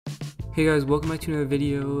Hey guys, welcome back to another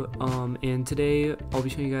video, and today I'll be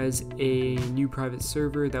showing you guys a new private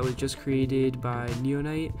server that was just created by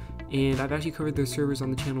Neonite, and I've actually covered their servers on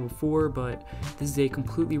the channel before, but this is a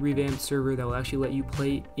completely revamped server that will actually let you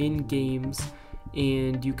play in games,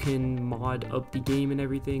 and you can mod up the game and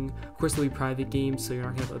everything. Of course, there'll be private games, so you're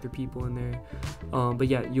not gonna have other people in there, but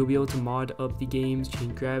yeah, you'll be able to mod up the games,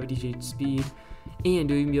 change gravity, change speed, and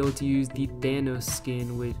you'll even be able to use the Thanos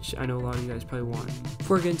skin, which I know a lot of you guys probably want.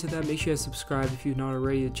 Before I get into that, make sure you guys subscribe if you're not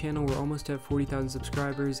already to the channel. We're almost at 40,000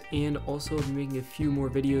 subscribers, and also I'll be making a few more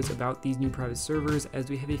videos about these new private servers as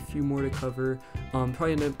we have a few more to cover.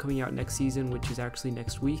 Probably end up coming out next season, which is actually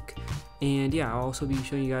next week. And yeah, I'll also be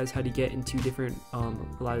showing you guys how to get into different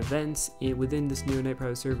live events within this Neonite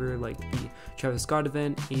private server, like the Travis Scott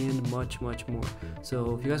event and much more.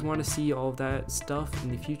 So if you guys want to see all of that stuff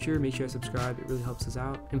in the future, make sure to subscribe. It really helps us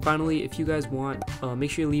out. And finally, if you guys want,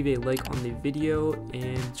 make sure you leave a like on the video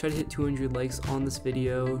and try to hit 200 likes on this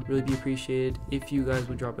video. Really be appreciated if you guys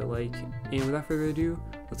would drop a like. And without further ado,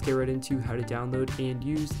 let's get right into how to download and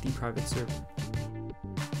use the private server.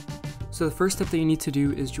 So the first step that you need to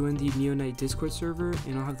do is join the Neonite Discord server,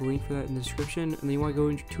 and I'll have the link for that in the description. And then you want to go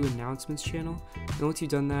into announcements channel, and once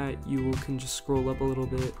you've done that, you can just scroll up a little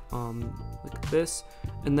bit like this,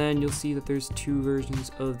 and then you'll see that there's two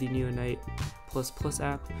versions of the Neonite ++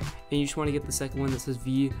 app, and you just want to get the second one that says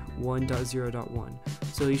v1.0.1.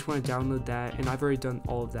 so you just want to download that, and I've already done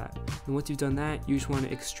all of that. And once you've done that, you just want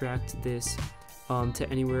to extract this to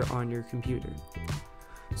anywhere on your computer.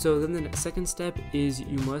 So then the second step is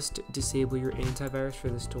you must disable your antivirus for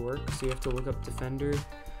this to work. So you have to look up Defender,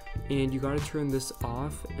 and you got to turn this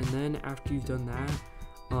off. And then after you've done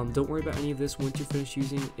that, don't worry about any of this. Once you're finished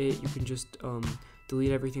using it, you can just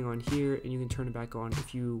delete everything on here, and you can turn it back on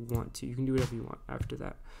if you want to. You can do whatever you want after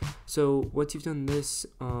that. So once you've done this,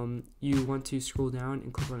 you want to scroll down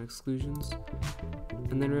and click on exclusions,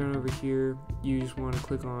 and then right over here you just want to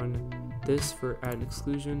click on this for add an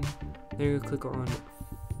exclusion. Then you're going to click on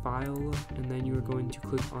file, and then you are going to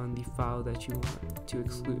click on the file that you want to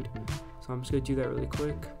exclude. So I'm just going to do that really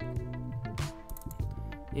quick,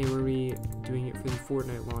 and we're going to be doing it for the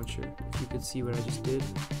Fortnite launcher. If you could see what I just did,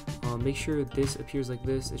 make sure this appears like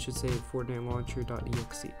this. It should say Fortnite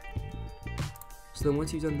launcher.exe. So then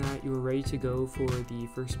once you've done that, you are ready to go for the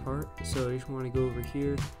first part. So you just want to go over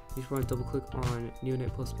here, you just want to double click on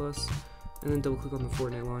Neonite++, and then double click on the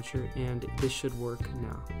Fortnite launcher, and this should work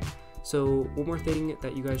now. So one more thing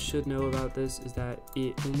that you guys should know about this is that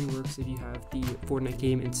it only works if you have the Fortnite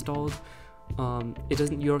game installed. You don't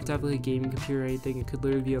have to have like a gaming computer or anything. It could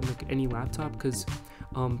literally be on like any laptop, because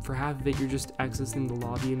for half of it you're just accessing the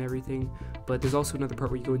lobby and everything, but there's also another part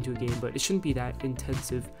where you go into a game, but it shouldn't be that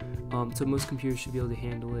intensive, so most computers should be able to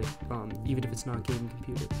handle it, even if it's not a gaming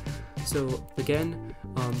computer. So again,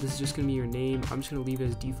 this is just going to be your name. I'm just going to leave it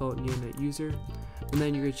as default Neonite user, and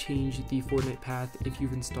then you're going to change the Fortnite path if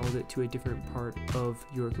you've installed it to a different part of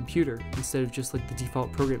your computer instead of just like the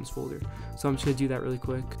default programs folder. So I'm just going to do that really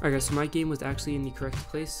quick. Alright guys, so my game was actually in the correct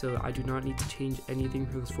place, so I do not need to change anything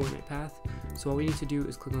for this Fortnite path. So all we need to do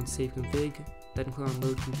is click on save config, then click on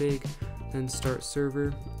load config, then start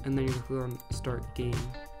server, and then you're going to click on start game.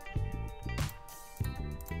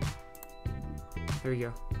 There we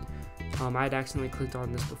go. I had accidentally clicked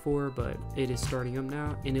on this before, but it is starting up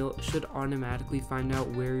now, and it should automatically find out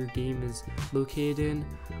where your game is located in.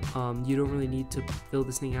 You don't really need to fill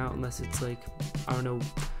this thing out unless it's like, I don't know,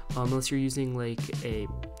 unless you're using like a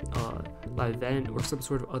live event or some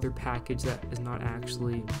sort of other package that is not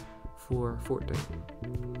actually for Fortnite.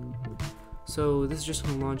 So this is just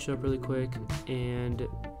going to launch up really quick, and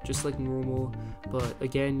just like normal, but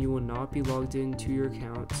again, you will not be logged into your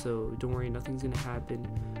account, so don't worry, nothing's going to happen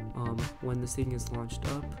when this thing is launched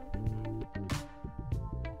up.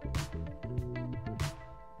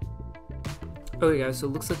 Okay guys, so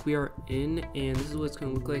it looks like we are in, and this is what it's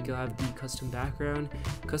going to look like. You'll have the custom background,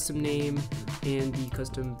 custom name, and the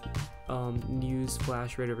custom news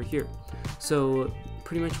flash right over here. So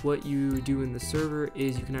pretty much what you do in the server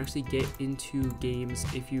is you can actually get into games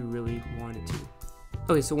if you really wanted to.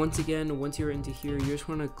 Okay, so once you're into here, you just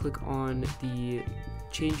want to click on the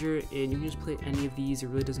changer, and you can just play any of these. It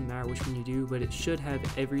really doesn't matter which one you do, but it should have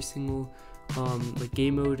every single like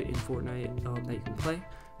game mode in Fortnite that you can play,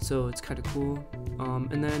 so it's kind of cool.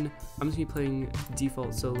 And then I'm just gonna be playing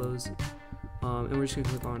default solos, and we're just gonna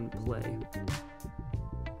click on play.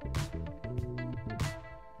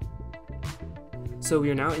 So we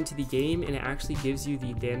are now into the game, and it actually gives you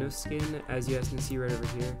the Thanos skin, as you guys can see right over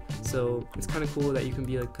here. So it's kind of cool that you can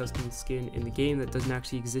be like custom skin in the game that doesn't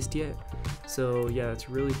actually exist yet. So yeah, that's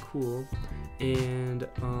really cool. and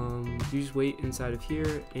you just wait inside of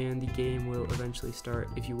here, and the game will eventually start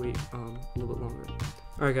if you wait a little bit longer.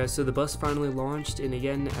 Alright guys, so the bus finally launched, and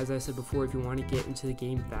again, as I said before, if you want to get into the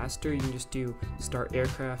game faster, you can just do start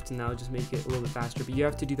aircraft, and that'll just make it a little bit faster, but you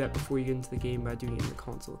have to do that before you get into the game by doing it in your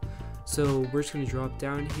console. So we're just going to drop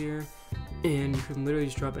down here, and you can literally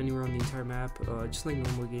just drop anywhere on the entire map, just like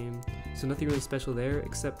normal game. So nothing really special there,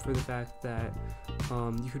 except for the fact that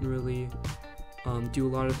you can really do a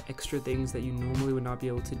lot of extra things that you normally would not be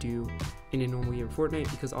able to do in a normal game of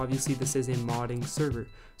Fortnite, because obviously this is a modding server,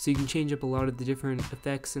 so you can change up a lot of the different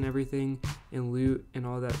effects and everything and loot and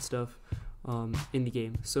all that stuff in the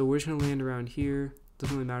game. So we're just gonna land around here.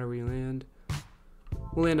 Doesn't really matter where you land.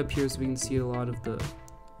 We'll land up here so we can see a lot of the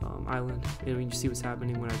island, and we can just see what's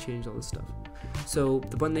happening when I change all this stuff. So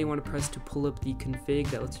the button that you want to press to pull up the config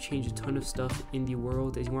that lets you change a ton of stuff in the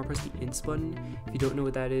world is you want to press the int button. If you don't know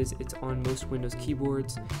what that is, it's on most Windows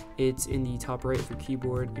keyboards. It's in the top right of your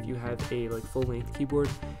keyboard if you have a full-length keyboard.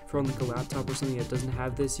 If you're on like a laptop or something that doesn't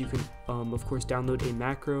have this, you can of course download a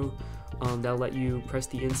macro that'll let you press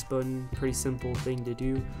the int button. Pretty simple thing to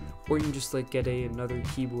do. Or you can just get another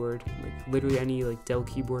keyboard, like literally any Dell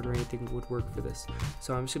keyboard or anything would work for this.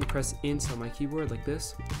 So I'm just gonna press int on my keyboard like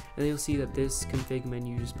this, and then you'll see that this config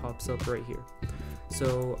menu just pops up right here.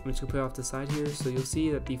 So I'm just gonna put it off to the side here. So you'll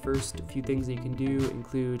see that the first few things that you can do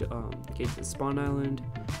include getting to the spawn island,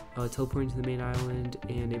 teleporting to the main island,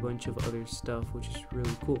 and a bunch of other stuff, which is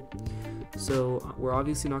really cool. So we're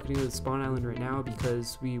obviously not going to go to the spawn island right now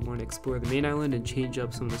because we want to explore the main island and change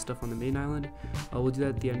up some of the stuff on the main island. We'll do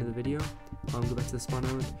that at the end of the video. Go back to the spawn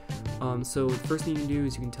island. So the first thing you can do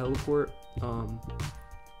is you can teleport. We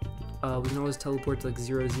can always teleport to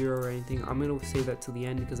 0, or anything. I'm going to save that till the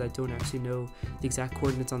end because I don't actually know the exact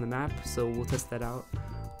coordinates on the map, so we'll test that out.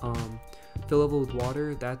 Fill level with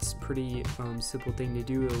water, that's pretty simple thing to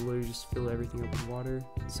do. It'll literally just fill everything up with water,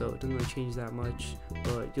 so it doesn't really change that much,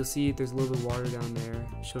 but you'll see there's a little bit of water down there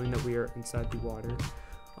showing that we are inside the water.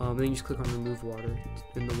 Then you just click on remove water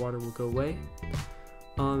and the water will go away.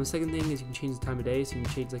 The second thing is you can change the time of day, so you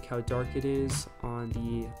can change how dark it is on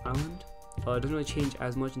the island. It doesn't really change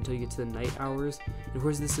as much until you get to the night hours, and of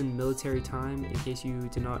course this is in military time in case you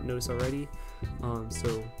did not notice already.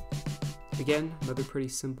 So again, another pretty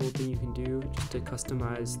simple thing you can do just to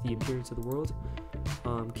customize the appearance of the world.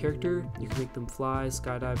 Character, you can make them fly,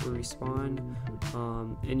 skydive, or respawn,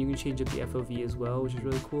 and you can change up the FOV as well, which is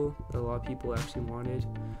really cool, that a lot of people actually wanted.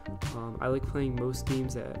 I like playing most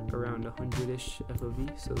games at around 100-ish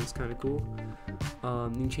FOV, so that's kind of cool. You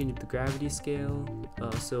can change up the gravity scale,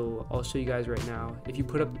 so I'll show you guys right now. If you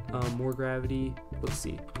put up more gravity, let's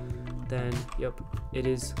see, then yep, it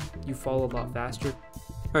is, you fall a lot faster.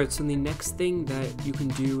 Alright, so the next thing that you can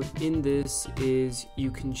do in this is you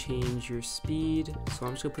can change your speed. So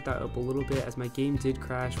I'm just going to put that up a little bit, as my game did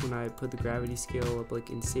crash when I put the gravity scale up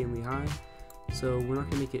insanely high. So we're not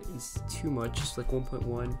going to make it too much, just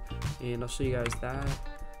 1.1, and I'll show you guys that.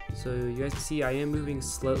 So you guys can see I am moving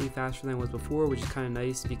slightly faster than I was before, which is kind of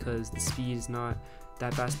nice because the speed is not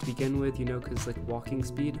that fast to begin with, because it's walking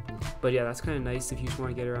speed. But yeah, that's kind of nice if you just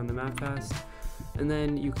want to get around the map fast. And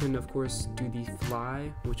then you can of course do the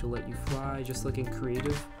fly, which will let you fly just like in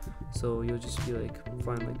creative. So you'll just be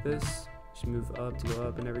flying like this, just move up to go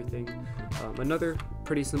up and everything. Another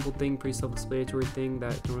pretty simple thing, pretty self-explanatory thing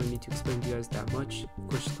that I don't really need to explain to you guys that much. Of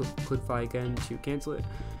course, just click fly again to cancel it.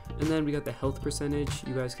 And then we got the health percentage.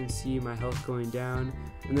 You guys can see my health going down,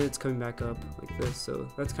 and then it's coming back up like this. So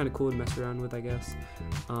that's kind of cool to mess around with, I guess.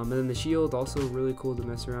 And then the shield, also really cool to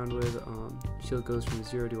mess around with. Shield goes from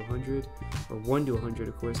 0 to 100, or 1 to 100,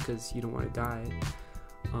 of course, because you don't want to die.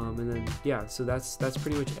 And then yeah, so that's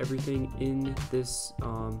pretty much everything in this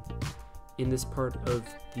part of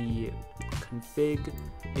the config,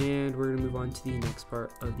 and we're gonna move on to the next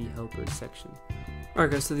part of the helper section. Alright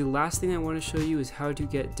guys, so the last thing I want to show you is how to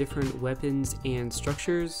get different weapons and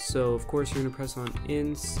structures. So of course you're gonna press on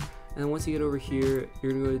ints, and then once you get over here,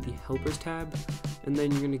 you're gonna go to the helpers tab, and then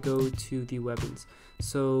you're gonna go to the weapons.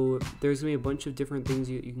 So there's gonna be a bunch of different things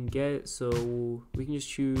you can get, so we can just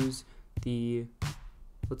choose the,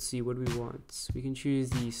 let's see, what do we want? We can choose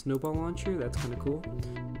the snowball launcher, that's kind of cool.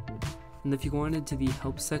 And if you go on into the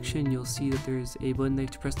help section, you'll see that there's a button there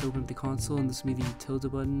to press to open up the console, and this will be the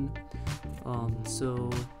tilde button. So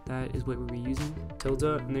that is what we'll be using, tilde,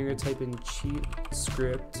 and then you're gonna type in cheat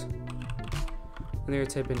script, and then you're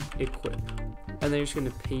gonna type in equip, and then you're just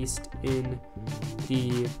gonna paste in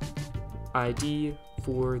the ID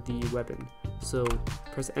for the weapon. So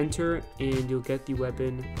press enter, and you'll get the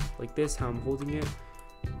weapon like this, how I'm holding it.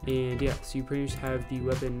 And yeah, so you pretty much have the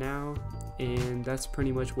weapon now. and that's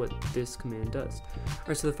pretty much what this command does.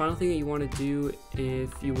 Alright, so the final thing that you want to do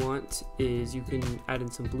if you want is you can add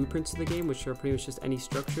in some blueprints to the game, which are pretty much just any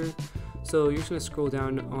structure. So you're just going to scroll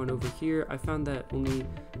down on over here. I found that only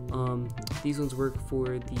these ones work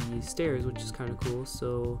for the stairs, which is kind of cool.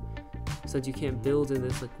 So since you can't build in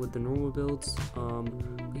this like with the normal builds,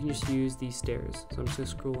 we can just use these stairs. So I'm just going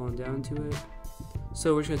to scroll on down to it.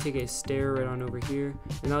 So we're just going to take a stair right on over here,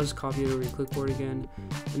 and I'll just copy it over your clipboard again.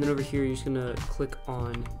 And then over here you're just going to click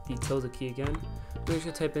on the tilde key again. We're just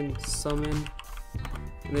going to type in summon,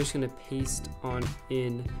 and they're just going to paste on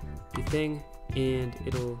in the thing, and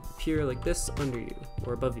it'll appear like this under you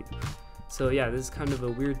or above you. So yeah, this is kind of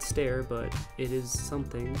a weird stair, but it is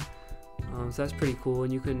something. So that's pretty cool,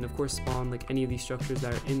 and you can of course spawn like any of these structures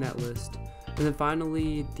that are in that list. And then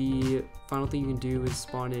finally, the final thing you can do is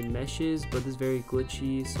spawn in meshes, but this is very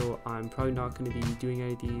glitchy, so I'm probably not going to be doing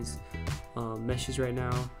any of these meshes right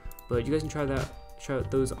now. But you guys can try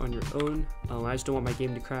out those on your own. I just don't want my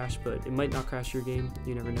game to crash, but it might not crash your game,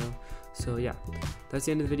 you never know. So yeah, that's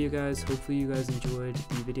the end of the video, guys. Hopefully you guys enjoyed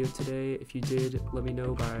the video today. If you did, let me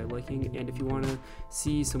know by liking, and if you want to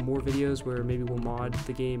see some more videos where maybe we'll mod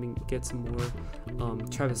the game and get some more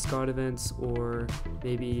Travis Scott events, or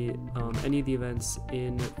maybe any of the events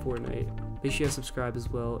in Fortnite, make sure you subscribe as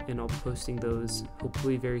well, and I'll be posting those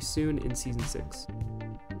hopefully very soon in Season 6.